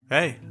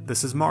Hey,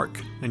 this is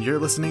Mark, and you're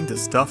listening to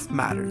Stuff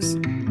Matters.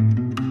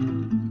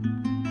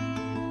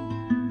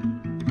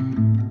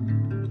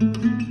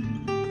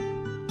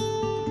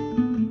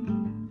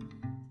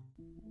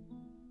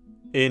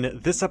 In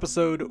this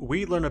episode,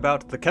 we learn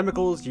about the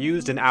chemicals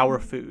used in our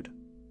food.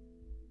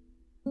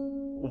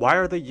 Why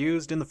are they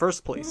used in the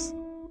first place?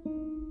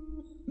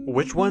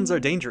 Which ones are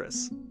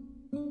dangerous?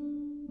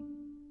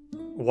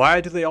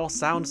 Why do they all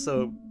sound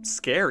so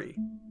scary?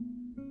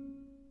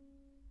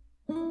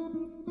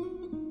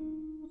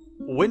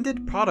 When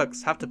did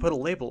products have to put a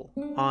label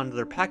on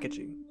their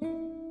packaging?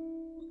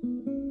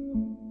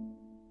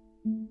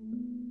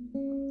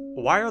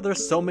 Why are there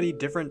so many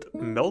different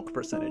milk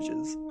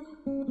percentages?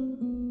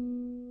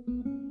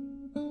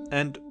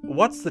 And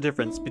what's the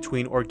difference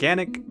between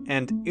organic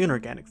and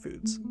inorganic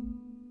foods?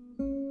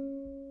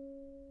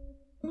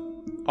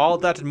 All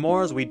that and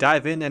more as we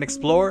dive in and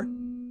explore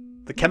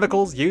the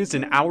chemicals used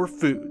in our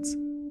foods.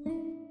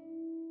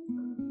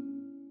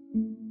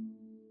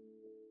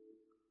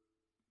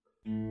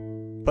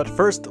 But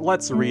first,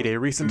 let's read a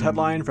recent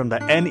headline from the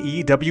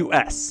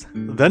NEWS,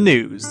 the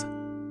news.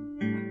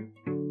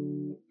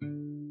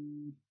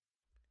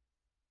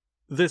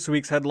 This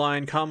week's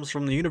headline comes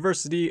from the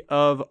University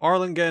of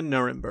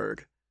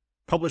Erlangen-Nuremberg.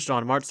 Published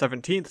on March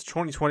 17th,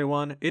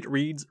 2021, it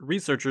reads,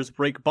 "Researchers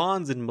break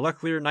bonds in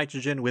molecular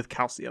nitrogen with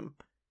calcium."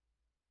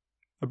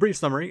 A brief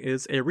summary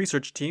is a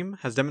research team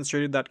has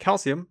demonstrated that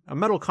calcium, a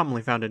metal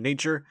commonly found in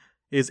nature,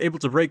 is able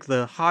to break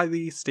the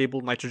highly stable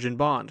nitrogen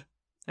bond,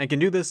 and can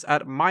do this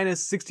at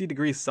minus 60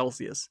 degrees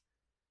Celsius.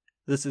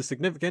 This is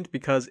significant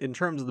because in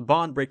terms of the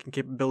bond-breaking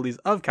capabilities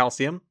of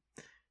calcium,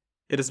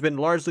 it has been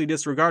largely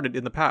disregarded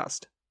in the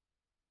past.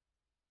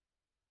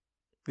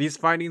 These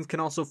findings can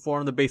also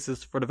form the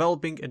basis for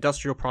developing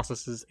industrial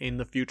processes in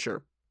the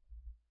future.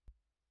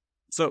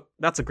 So,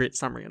 that's a great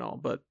summary and all,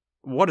 but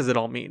what does it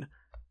all mean?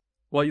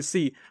 Well, you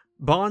see,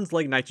 bonds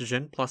like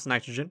nitrogen plus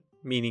nitrogen,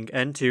 meaning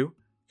N2,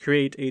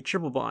 create a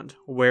triple bond,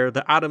 where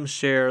the atoms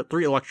share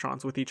 3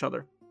 electrons with each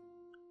other.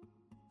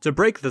 To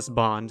break this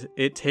bond,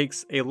 it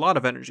takes a lot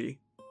of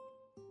energy.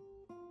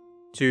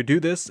 To do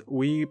this,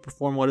 we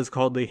perform what is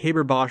called the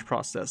Haber-Bosch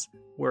process,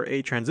 where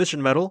a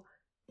transition metal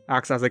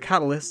acts as a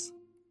catalyst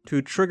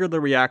to trigger the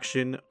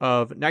reaction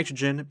of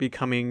nitrogen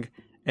becoming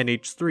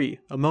NH3,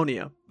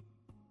 ammonia.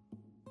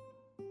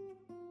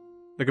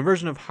 The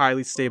conversion of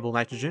highly stable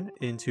nitrogen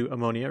into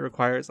ammonia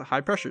requires high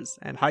pressures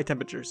and high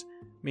temperatures,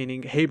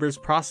 meaning Haber's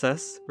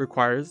process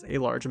requires a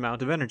large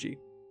amount of energy.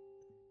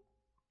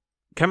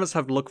 Chemists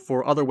have looked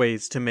for other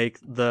ways to make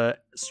the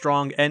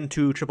strong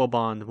N2 triple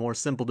bond more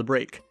simple to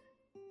break.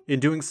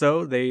 In doing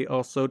so, they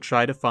also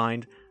try to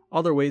find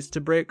other ways to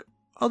break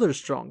other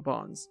strong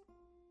bonds.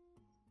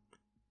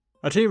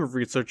 A team of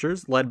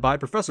researchers, led by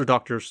Professor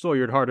Dr.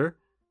 Soyard Harder,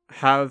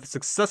 have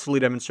successfully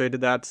demonstrated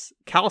that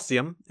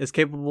calcium is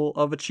capable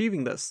of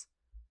achieving this.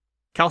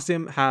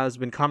 Calcium has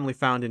been commonly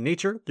found in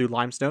nature through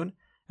limestone,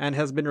 and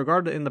has been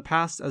regarded in the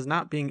past as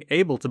not being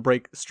able to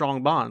break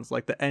strong bonds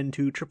like the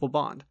N2 triple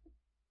bond.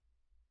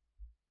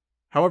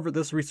 However,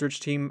 this research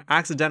team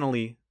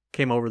accidentally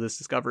came over this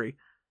discovery.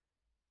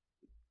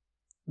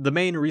 The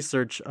main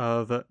research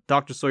of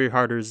Dr. Soyard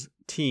Harder's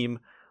team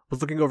was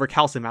looking over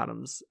calcium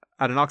atoms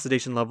at an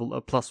oxidation level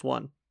of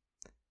 +1.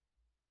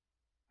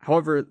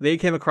 However, they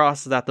came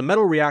across that the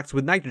metal reacts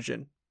with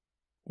nitrogen,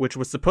 which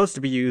was supposed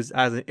to be used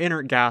as an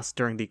inert gas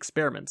during the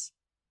experiments.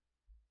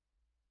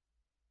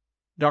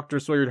 Dr.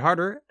 Soyard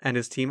Harder and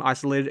his team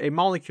isolated a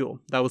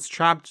molecule that was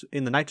trapped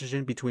in the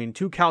nitrogen between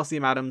 2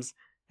 calcium atoms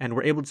and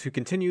were able to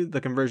continue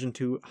the conversion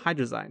to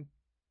hydrazine.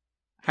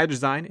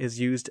 Hydrazine is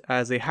used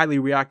as a highly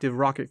reactive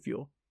rocket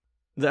fuel.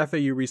 The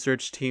FAU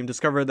research team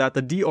discovered that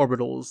the d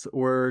orbitals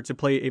were to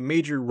play a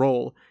major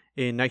role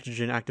in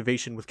nitrogen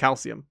activation with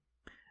calcium.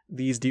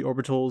 These d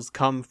orbitals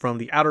come from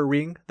the outer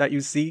ring that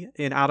you see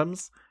in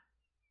atoms.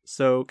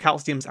 So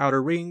calcium's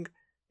outer ring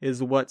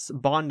is what's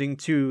bonding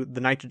to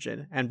the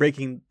nitrogen and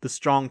breaking the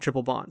strong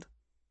triple bond.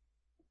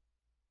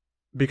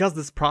 Because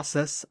this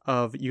process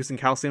of using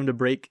calcium to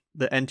break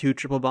the N2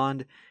 triple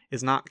bond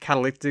is not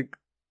catalytic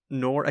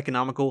nor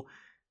economical,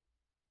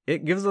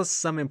 it gives us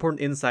some important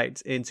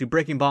insights into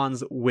breaking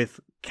bonds with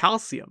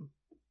calcium.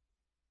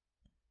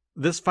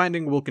 This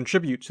finding will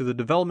contribute to the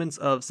developments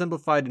of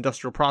simplified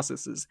industrial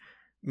processes,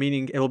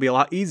 meaning it will be a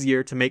lot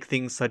easier to make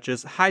things such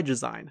as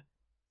hydrazine,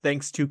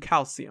 thanks to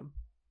calcium.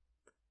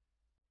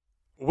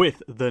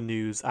 With the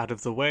news out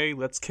of the way,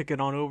 let's kick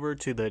it on over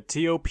to the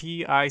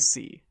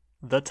TOPIC,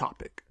 the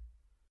topic.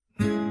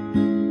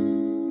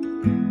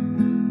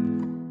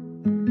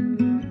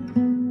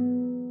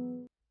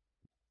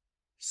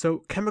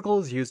 So,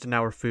 chemicals used in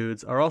our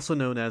foods are also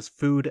known as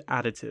food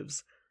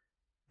additives.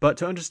 But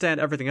to understand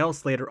everything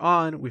else later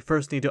on, we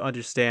first need to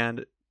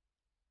understand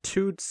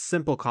 2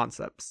 simple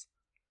concepts.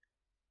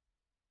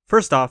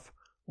 First off,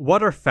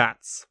 what are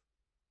fats?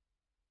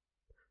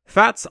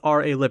 Fats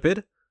are a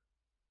lipid,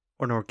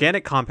 or an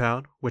organic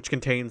compound, which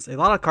contains a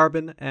lot of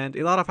carbon and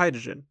a lot of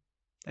hydrogen,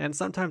 and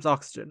sometimes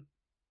oxygen.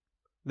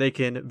 They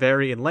can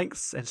vary in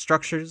lengths and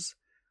structures.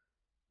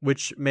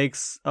 which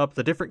makes up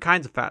the different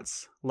kinds of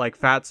fats, like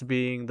fats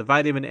being the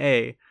vitamin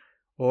A,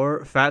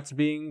 or fats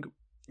being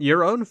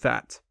your own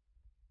fat.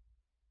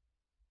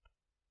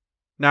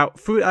 Now,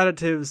 food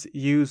additives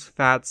use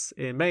fats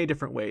in many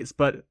different ways,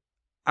 but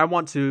I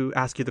want to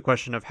ask you the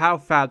question of how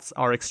fats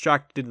are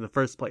extracted in the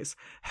first place.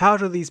 How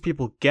do these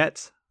people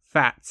get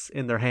fats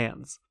in their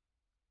hands?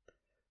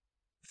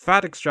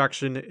 Fat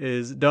extraction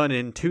is done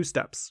in 2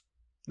 steps.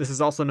 This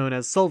is also known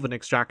as solvent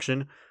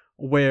extraction,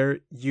 where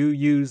you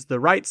use the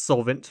right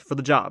solvent for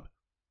the job.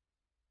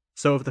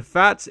 So if the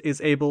fat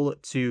is able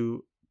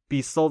to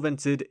be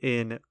solvented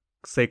in,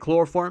 say,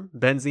 chloroform,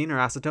 benzene, or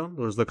acetone,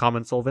 those are the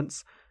common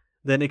solvents,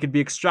 then it could be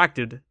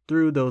extracted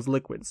through those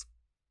liquids.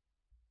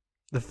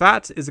 The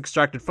fat is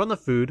extracted from the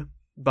food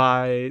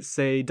by,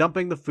 say,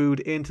 dumping the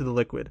food into the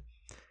liquid.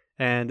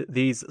 And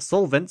these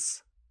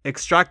solvents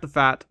extract the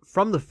fat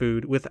from the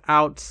food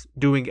without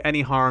doing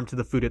any harm to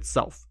the food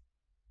itself.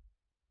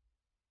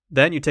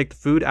 Then you take the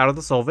food out of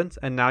the solvent,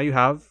 and now you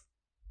have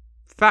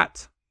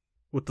fat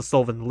with the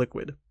solvent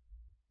liquid.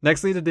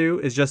 Next thing to do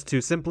is just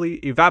to simply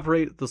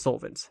evaporate the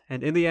solvent,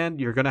 and in the end,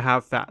 you're going to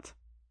have fat.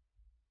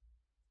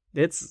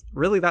 It's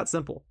really that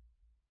simple.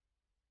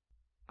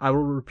 I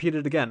will repeat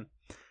it again.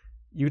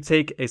 You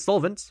take a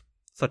solvent,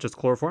 such as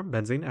chloroform,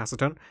 benzene,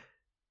 acetone,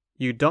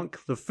 you dunk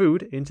the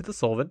food into the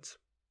solvent,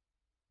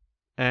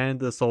 and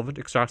the solvent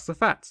extracts the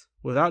fat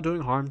without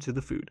doing harm to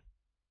the food.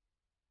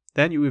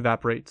 Then you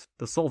evaporate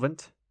the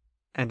solvent,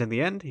 and in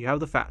the end, you have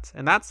the fat.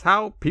 And that's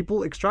how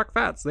people extract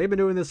fats. They've been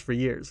doing this for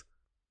years.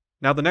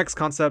 Now, the next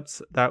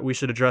concept that we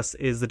should address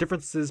is the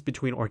differences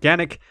between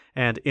organic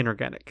and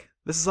inorganic.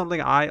 This is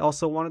something I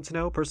also wanted to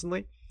know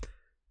personally.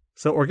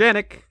 So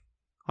organic,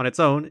 on its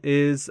own,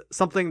 is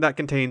something that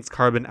contains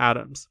carbon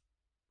atoms.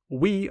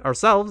 We,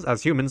 ourselves,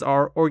 as humans,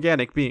 are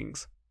organic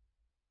beings.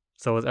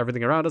 So is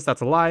everything around us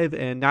that's alive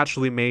and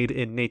naturally made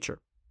in nature.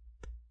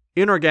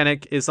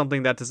 Inorganic is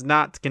something that does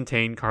not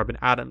contain carbon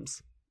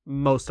atoms,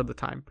 most of the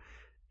time.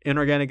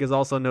 Inorganic is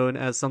also known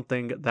as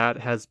something that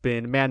has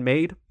been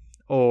man-made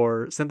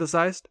or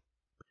synthesized.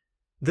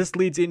 This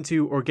leads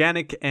into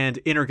organic and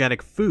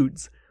inorganic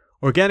foods.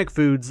 Organic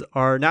foods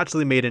are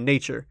naturally made in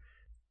nature.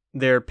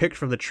 They're picked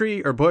from the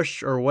tree or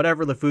bush or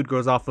whatever the food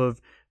grows off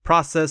of,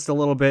 processed a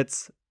little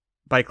bit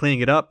by cleaning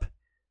it up,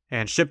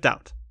 and shipped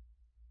out.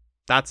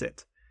 That's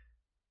it.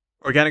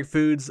 Organic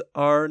foods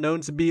are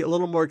known to be a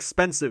little more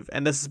expensive,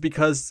 and this is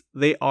because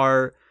they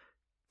are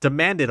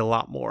demanded a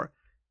lot more.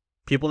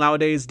 People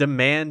nowadays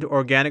demand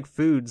organic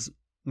foods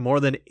more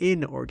than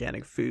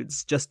inorganic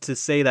foods, just to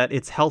say that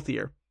it's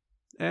healthier.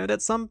 And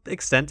at some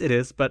extent it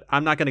is, but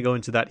I'm not going to go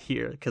into that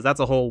here, because that's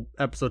a whole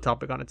episode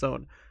topic on its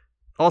own.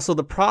 Also,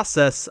 the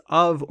process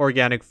of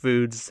organic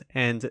foods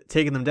and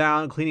taking them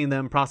down, cleaning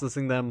them,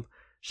 processing them,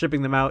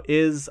 shipping them out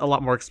is a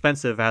lot more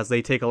expensive, as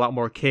they take a lot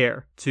more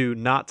care to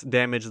not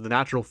damage the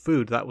natural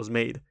food that was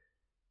made.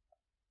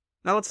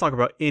 Now let's talk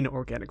about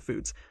inorganic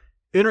foods.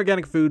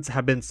 Inorganic foods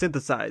have been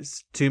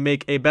synthesized to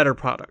make a better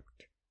product.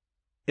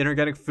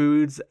 Inorganic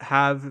foods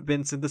have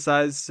been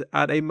synthesized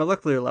at a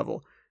molecular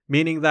level,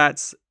 meaning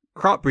that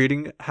crop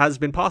breeding has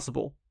been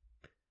possible.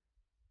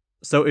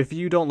 So if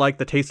you don't like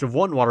the taste of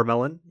one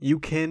watermelon, you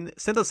can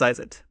synthesize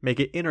it, make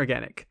it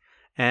inorganic,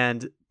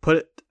 and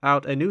put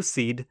out a new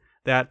seed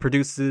that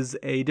produces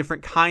a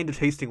different kind of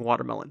tasting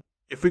watermelon.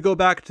 If we go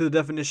back to the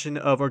definition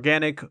of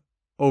organic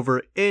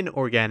over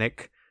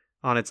inorganic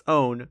on its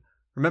own,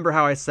 remember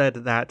how I said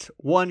that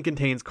one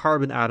contains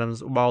carbon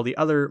atoms while the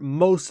other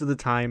most of the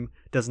time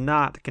does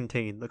not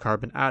contain the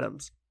carbon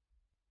atoms.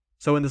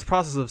 So in this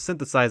process of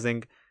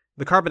synthesizing,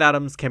 the carbon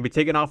atoms can be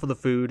taken off of the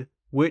food,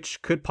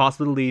 which could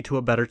possibly lead to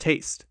a better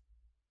taste.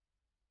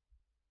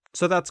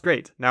 So that's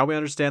great. Now we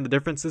understand the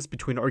differences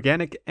between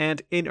organic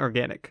and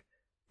inorganic,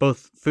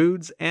 both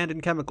foods and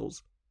in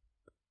chemicals.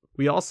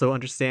 We also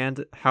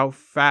understand how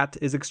fat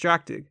is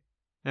extracted,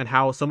 and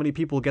how so many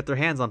people get their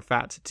hands on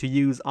fat to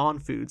use on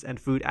foods and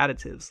food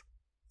additives.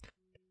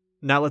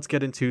 Now let's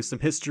get into some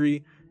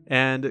history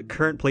and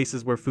current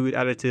places where food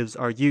additives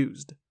are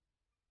used.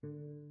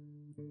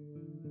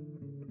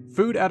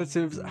 Food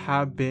additives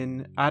have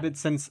been added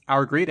since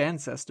our great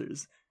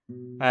ancestors,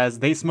 as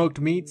they smoked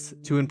meat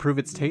to improve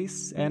its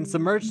taste and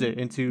submerged it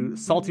into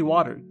salty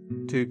water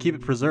to keep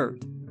it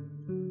preserved.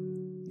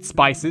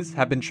 Spices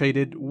have been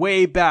traded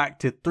way back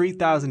to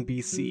 3000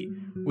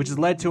 BC, which has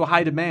led to a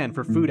high demand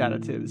for food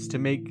additives to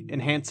make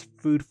enhanced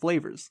food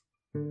flavors.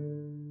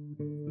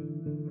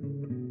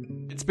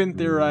 It's been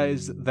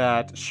theorized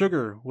that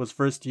sugar was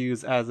first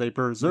used as a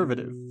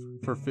preservative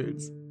for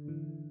foods,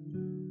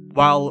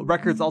 while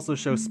records also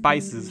show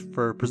spices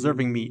for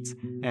preserving meat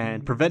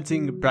and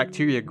preventing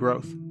bacteria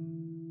growth.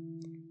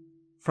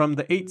 From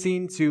the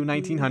 18 to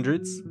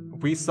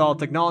 1900s, we saw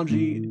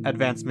technology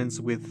advancements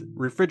with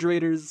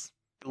refrigerators,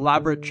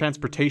 elaborate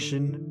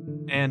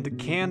transportation, and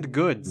canned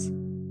goods.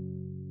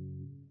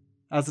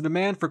 As the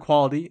demand for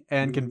quality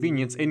and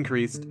convenience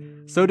increased,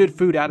 so did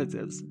food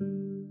additives.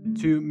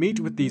 To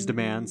meet with these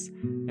demands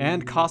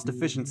and cost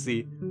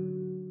efficiency,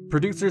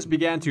 producers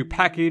began to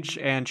package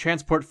and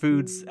transport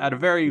foods at a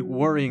very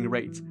worrying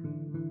rate.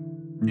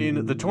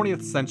 In the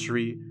 20th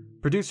century,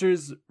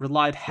 producers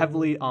relied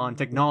heavily on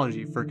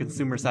technology for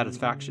consumer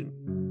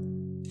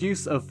satisfaction. The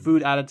use of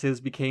food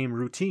additives became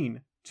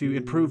routine to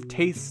improve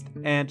taste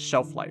and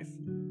shelf life.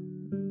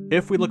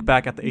 If we look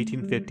back at the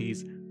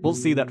 1850s, we'll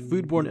see that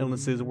foodborne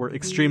illnesses were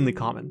extremely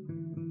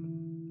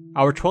common.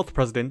 Our 12th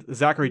president,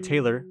 Zachary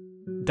Taylor,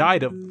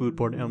 died of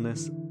foodborne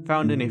illness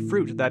found in a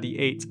fruit that he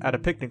ate at a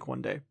picnic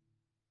one day.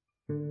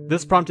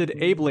 This prompted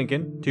Abe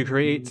Lincoln to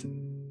create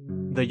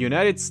the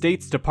United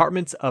States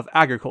Department of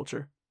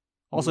Agriculture,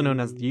 also known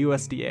as the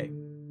USDA,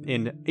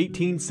 in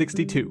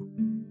 1862.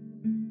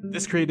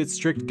 This created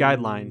strict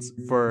guidelines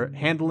for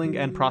handling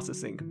and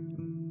processing.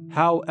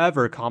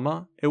 However,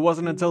 it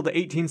wasn't until the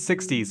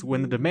 1860s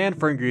when the demand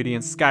for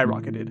ingredients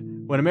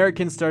skyrocketed, when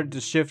Americans started to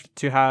shift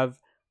to have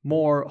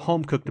more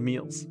home-cooked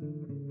meals.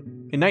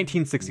 In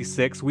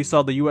 1966, we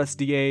saw the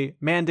USDA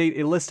mandate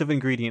a list of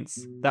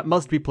ingredients that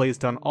must be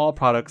placed on all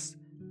products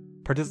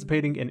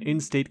participating in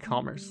in-state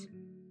commerce.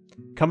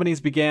 Companies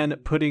began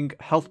putting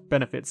health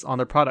benefits on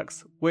their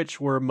products,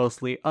 which were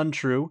mostly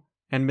untrue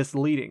and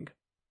misleading.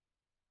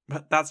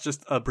 But that's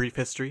just a brief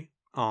history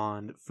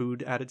on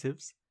food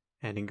additives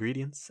and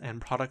ingredients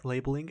and product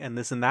labeling and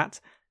this and that.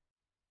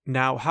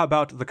 Now, how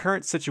about the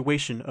current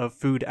situation of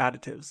food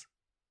additives?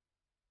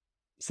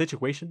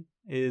 Situation?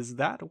 Is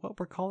that what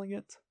we're calling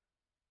it?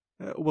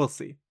 We'll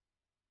see.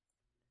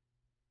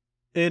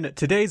 In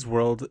today's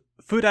world,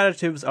 food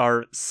additives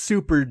are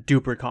super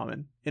duper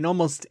common in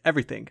almost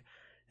everything.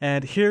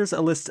 And here's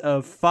a list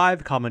of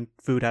 5 common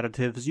food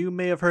additives you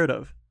may have heard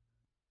of.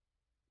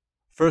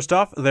 First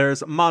off,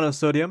 there's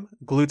monosodium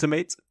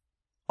glutamate,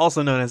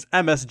 also known as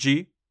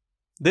MSG.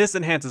 This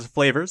enhances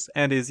flavors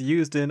and is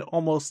used in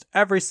almost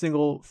every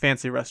single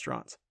fancy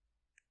restaurant.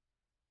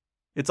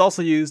 It's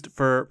also used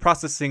for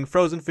processing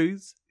frozen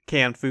foods,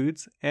 canned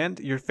foods, and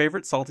your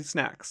favorite salty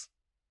snacks.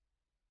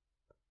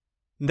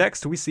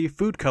 Next, we see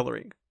food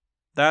coloring.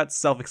 That's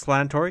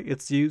self-explanatory.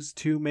 It's used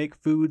to make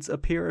foods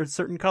appear a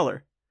certain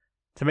color,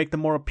 to make them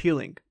more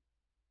appealing.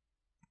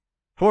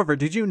 However,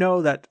 did you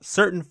know that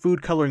certain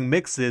food coloring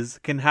mixes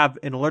can have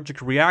an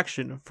allergic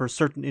reaction for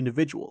certain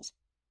individuals?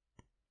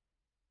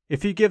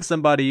 If you give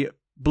somebody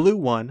blue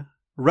 1,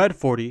 red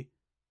 40,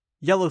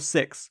 yellow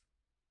 6,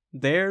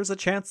 there's a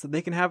chance that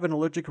they can have an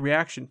allergic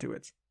reaction to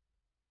it.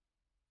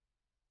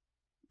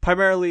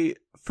 Primarily,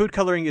 food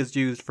coloring is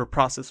used for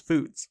processed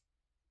foods.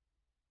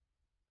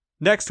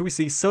 Next, we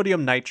see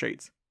sodium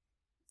nitrate.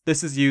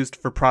 This is used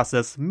for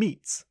processed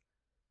meats.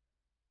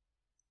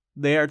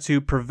 They are to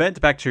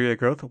prevent bacteria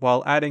growth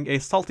while adding a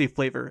salty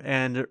flavor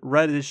and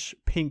reddish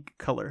pink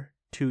color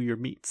to your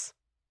meats.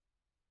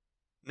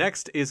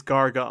 Next is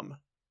gar gum.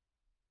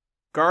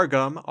 Gar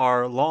gum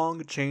are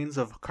long chains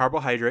of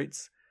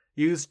carbohydrates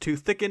used to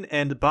thicken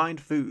and bind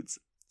foods,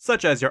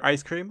 such as your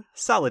ice cream,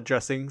 salad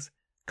dressings,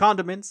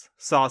 condiments,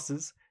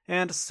 sauces,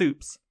 and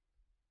soups.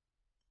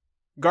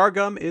 Gar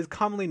gum is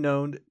commonly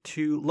known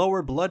to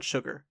lower blood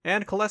sugar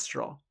and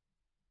cholesterol.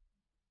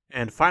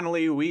 And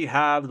finally, we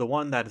have the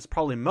one that is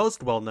probably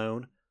most well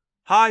known,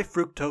 high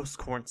fructose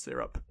corn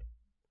syrup.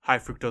 High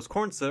fructose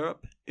corn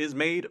syrup is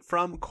made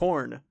from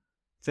corn.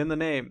 It's in the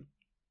name.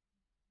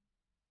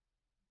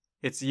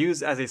 It's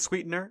used as a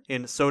sweetener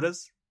in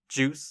sodas,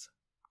 juice,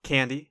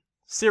 candy,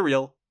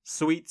 cereal,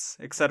 sweets,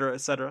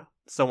 etc.,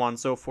 so on and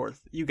so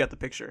forth. You get the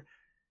picture.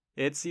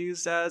 It's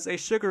used as a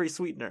sugary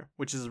sweetener,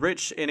 which is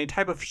rich in a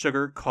type of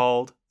sugar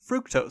called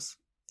fructose,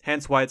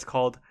 hence why it's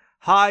called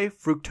high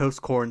fructose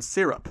corn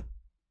syrup.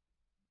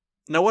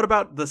 Now, what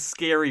about the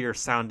scarier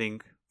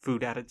sounding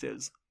food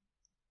additives?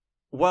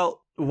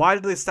 Well, why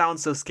do they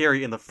sound so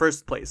scary in the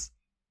first place?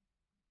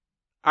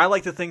 I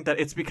like to think that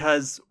it's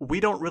because we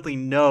don't really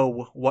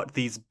know what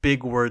these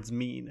big words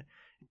mean.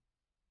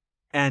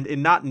 And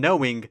in not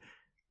knowing,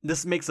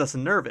 this makes us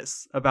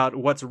nervous about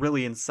what's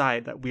really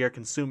inside that we are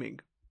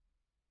consuming.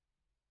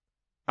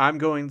 I'm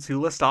going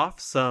to list off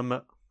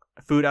some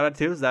food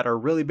additives that are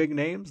really big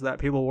names that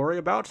people worry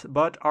about,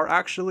 but are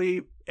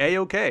actually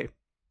A-okay.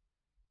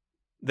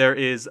 There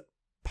is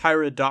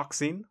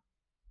pyridoxine.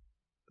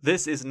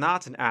 This is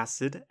not an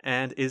acid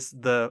and is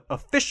the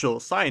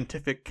official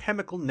scientific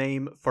chemical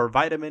name for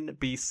vitamin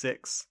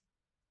B6.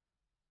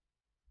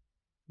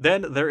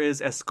 Then there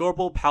is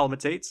ascorbyl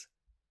palmitate.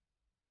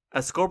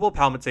 Ascorbyl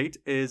palmitate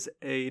is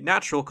a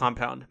natural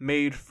compound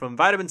made from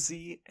vitamin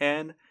C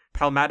and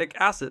palmitic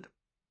acid.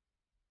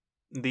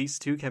 These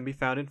two can be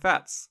found in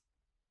fats.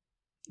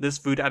 This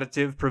food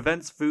additive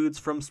prevents foods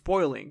from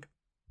spoiling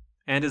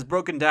and is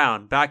broken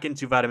down back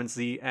into vitamin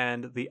C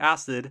and the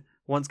acid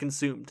once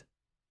consumed.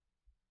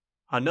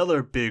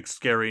 Another big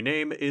scary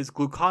name is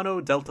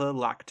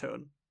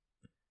glucono-delta-lactone.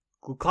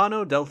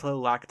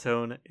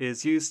 Glucono-delta-lactone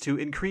is used to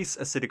increase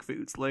acidic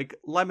foods like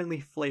lemon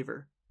leaf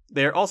flavor.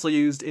 They are also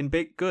used in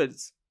baked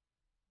goods.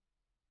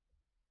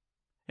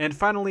 And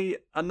finally,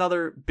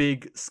 another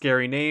big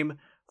scary name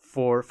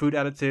for food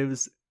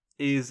additives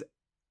is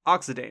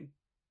oxidane.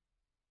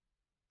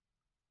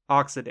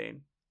 Oxidane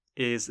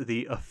is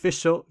the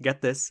official,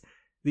 get this,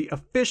 the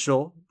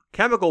official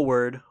chemical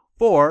word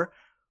for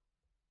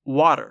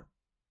water.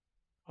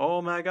 Oh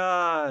my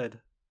god.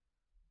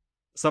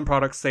 Some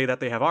products say that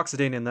they have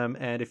oxidane in them,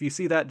 and if you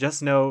see that,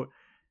 just know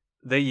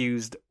they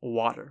used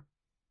water.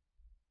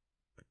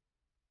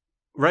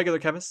 Regular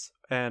chemists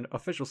and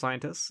official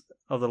scientists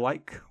of the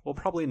like will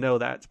probably know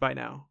that by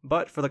now.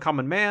 But for the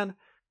common man,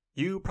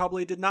 you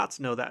probably did not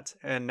know that,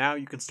 and now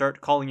you can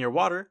start calling your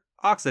water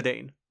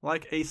oxidane,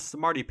 like a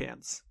smarty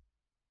pants.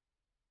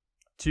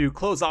 To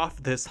close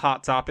off this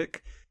hot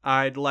topic,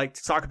 I'd like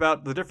to talk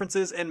about the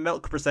differences in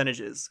milk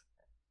percentages.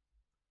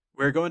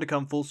 We're going to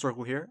come full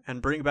circle here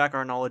and bring back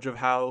our knowledge of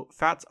how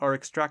fats are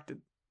extracted.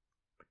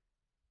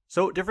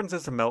 So,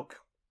 differences in milk.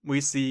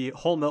 We see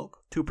whole milk,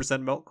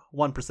 2% milk,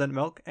 1%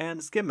 milk,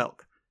 and skim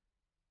milk.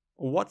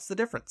 What's the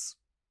difference?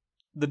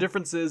 The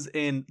differences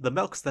in the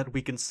milks that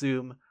we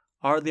consume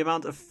are the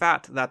amount of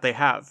fat that they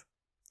have.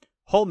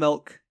 Whole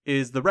milk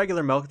is the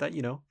regular milk that,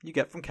 you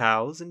get from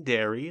cows and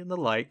dairy and the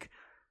like,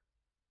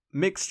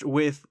 mixed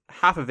with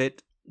half of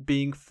it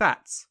being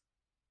fats,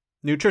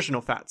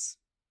 nutritional fats.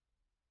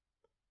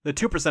 The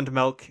 2%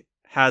 milk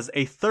has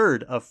a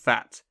third of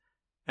fat,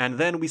 and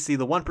then we see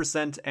the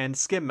 1% and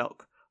skim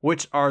milk,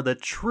 which are the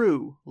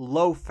true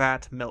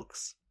low-fat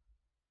milks.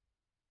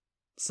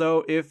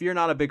 So if you're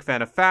not a big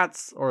fan of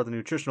fats, or the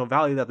nutritional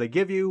value that they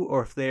give you,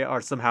 or if they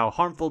are somehow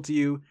harmful to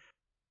you,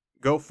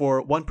 go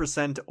for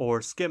 1%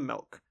 or skim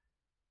milk.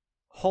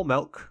 Whole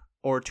milk,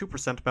 or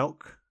 2%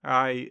 milk,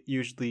 I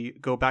usually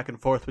go back and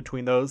forth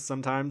between those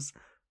sometimes,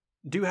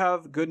 do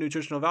have good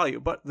nutritional value,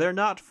 but they're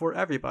not for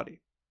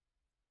everybody.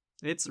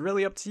 It's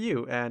really up to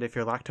you, and if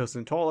you're lactose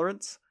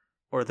intolerant,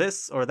 or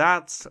this, or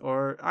that,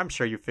 or I'm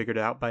sure you figured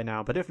it out by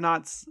now, but if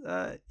not,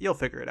 you'll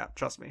figure it out,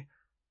 trust me.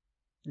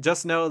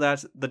 Just know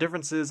that the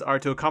differences are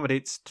to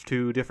accommodate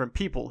to different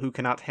people who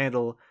cannot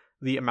handle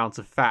the amounts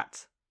of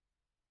fat.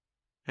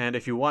 And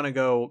if you want to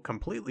go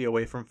completely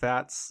away from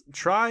fats,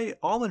 try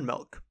almond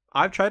milk.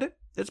 I've tried it.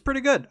 It's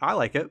pretty good. I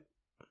like it.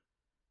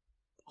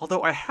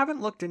 Although I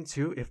haven't looked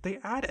into if they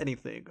add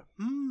anything.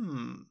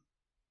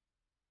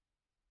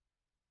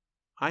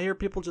 I hear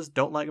people just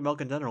don't like milk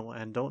in general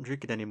and don't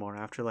drink it anymore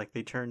after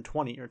they turn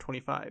 20 or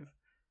 25.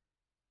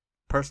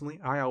 Personally,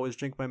 I always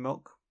drink my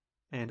milk,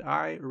 and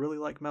I really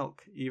like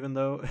milk, even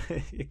though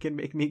it can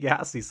make me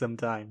gassy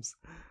sometimes.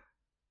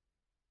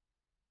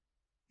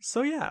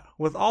 So yeah,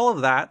 with all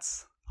of that,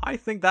 I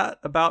think that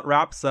about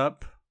wraps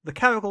up the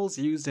chemicals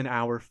used in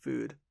our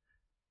food.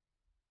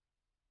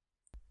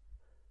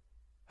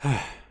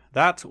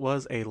 That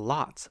was a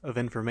lot of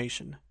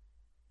information.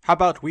 How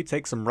about we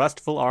take some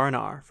restful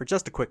R&R for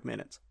just a quick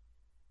minute?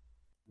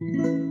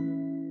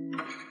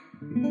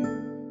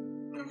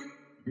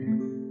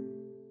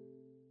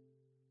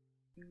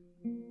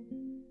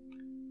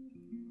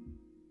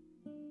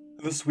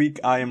 This week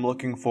I am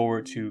looking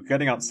forward to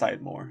getting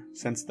outside more,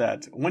 since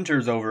that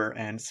winter's over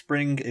and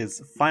spring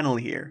is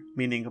finally here,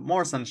 meaning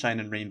more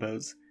sunshine and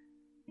rainbows.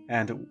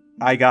 And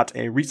I got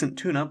a recent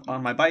tune-up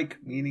on my bike,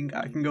 meaning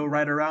I can go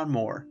ride around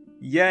more.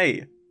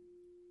 Yay!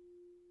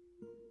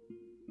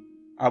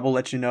 I will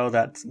let you know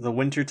that the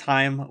winter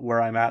time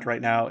where I'm at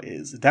right now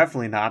is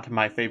definitely not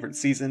my favorite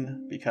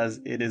season, because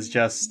it is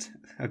just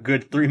a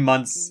good 3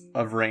 months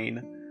of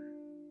rain.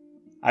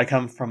 I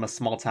come from a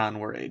small town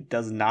where it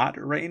does not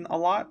rain a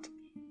lot,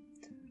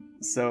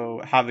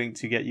 so having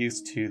to get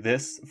used to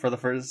this for the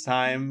first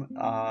time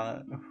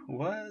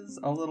was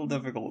a little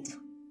difficult.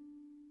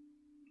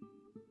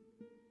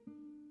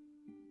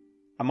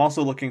 I'm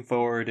also looking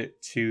forward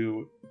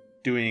to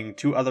doing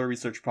 2 other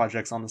research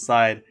projects on the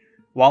side.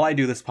 While I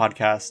do this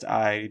podcast,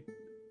 I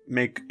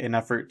make an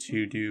effort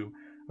to do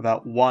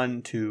about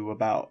 1 to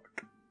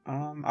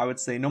I would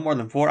say no more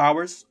than 4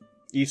 hours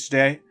each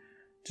day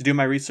to do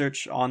my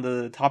research on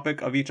the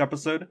topic of each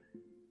episode,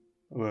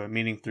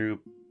 meaning through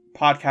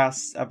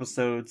podcast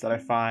episodes that I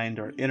find,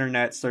 or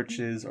internet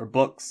searches, or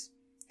books.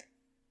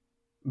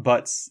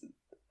 But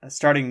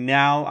starting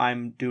now,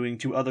 I'm doing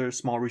 2 other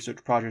small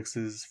research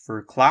projects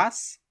for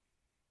class.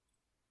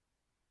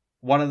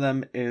 One of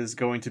them is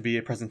going to be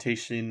a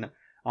presentation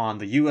on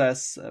the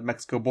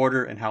US-Mexico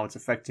border and how it's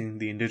affecting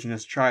the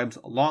indigenous tribes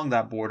along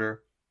that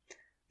border.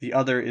 The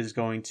other is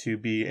going to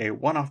be a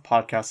one-off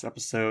podcast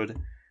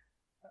episode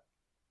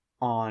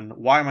on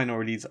why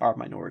minorities are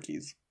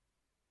minorities.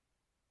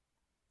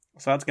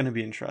 So that's going to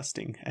be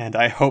interesting, and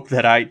I hope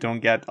that I don't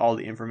get all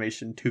the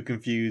information too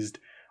confused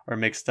or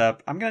mixed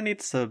up. I'm going to need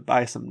to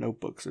buy some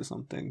notebooks or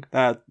something.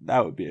 That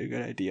would be a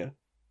good idea.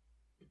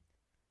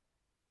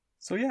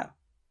 So yeah.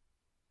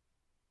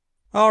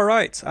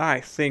 Alright, I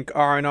think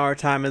R&R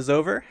time is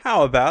over.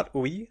 How about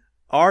we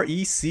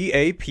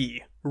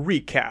RECAP,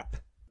 recap.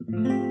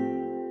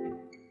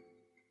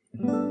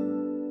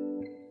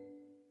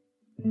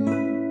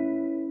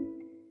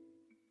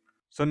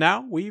 So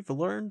now we've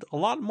learned a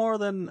lot more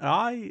than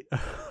I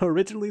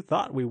originally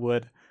thought we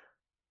would.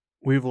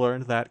 We've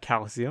learned that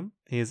calcium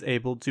is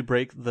able to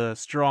break the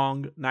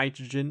strong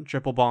nitrogen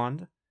triple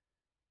bond,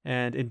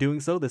 and in doing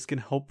so, this can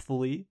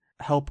hopefully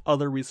help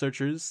other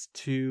researchers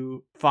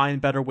to find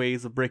better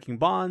ways of breaking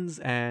bonds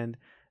and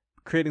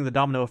creating the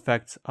domino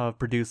effect of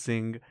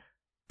producing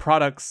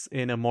products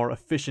in a more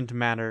efficient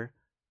manner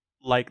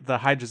like the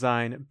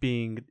hydrazine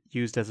being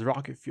used as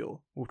rocket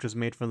fuel, which was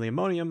made from the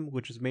ammonium,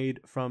 which is made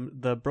from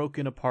the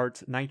broken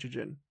apart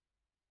nitrogen.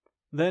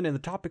 Then in the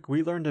topic,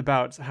 we learned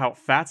about how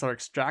fats are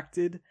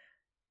extracted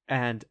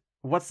and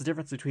what's the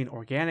difference between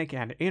organic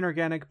and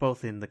inorganic,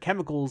 both in the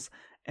chemicals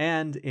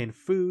and in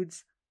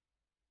foods.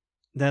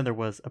 Then there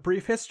was a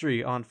brief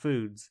history on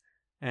foods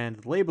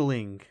and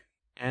labeling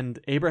and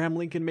Abraham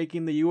Lincoln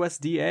making the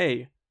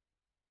USDA.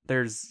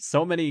 There's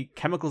so many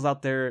chemicals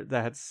out there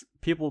that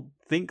people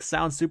think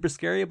sound super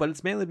scary, but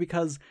it's mainly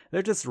because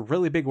they're just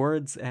really big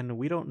words and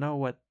we don't know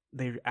what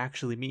they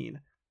actually mean.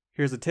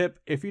 Here's a tip: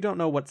 if you don't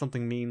know what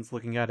something means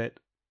looking at it,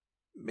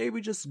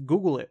 maybe just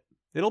Google it.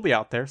 It'll be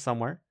out there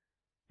somewhere.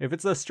 If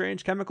it's a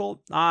strange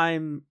chemical,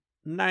 I'm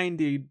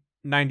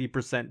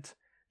 90%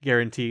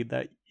 guaranteed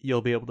that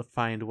you'll be able to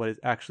find what it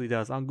actually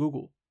does on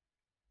Google.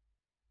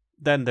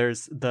 Then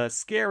there's the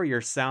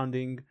scarier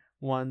sounding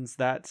ones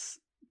that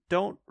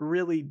don't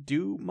really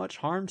do much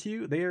harm to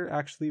you. They are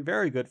actually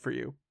very good for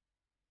you.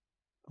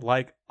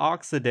 Like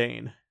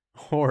Oxidane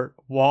or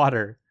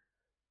water.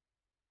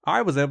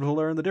 I was able to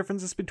learn the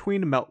differences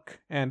between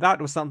milk, and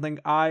that was something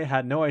I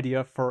had no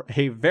idea for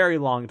a very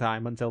long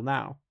time until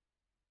now.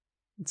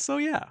 So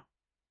yeah.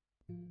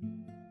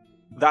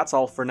 That's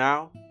all for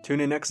now.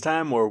 Tune in next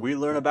time where we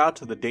learn about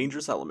the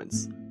dangerous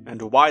elements, and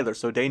why they're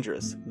so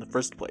dangerous in the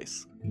first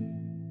place.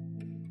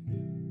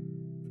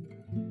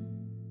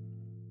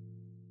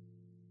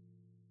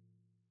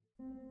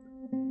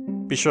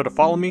 Be sure to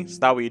follow me so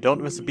that way you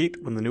don't miss a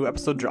beat when the new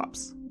episode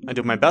drops. I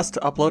do my best to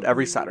upload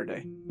every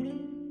Saturday.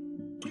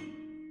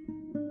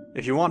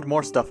 If you want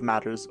more Stuff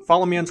Matters,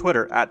 follow me on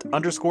Twitter at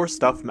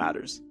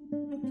 _StuffMatters.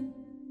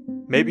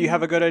 Maybe you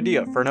have a good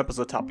idea for an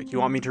episode topic you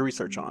want me to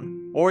research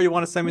on, or you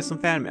want to send me some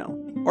fan mail,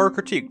 or a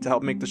critique to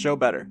help make the show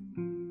better.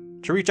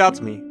 To reach out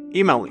to me,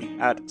 email me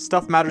at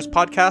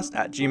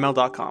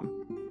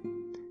stuffmatterspodcast@gmail.com.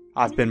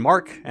 I've been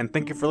Mark, and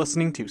thank you for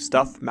listening to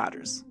Stuff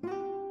Matters.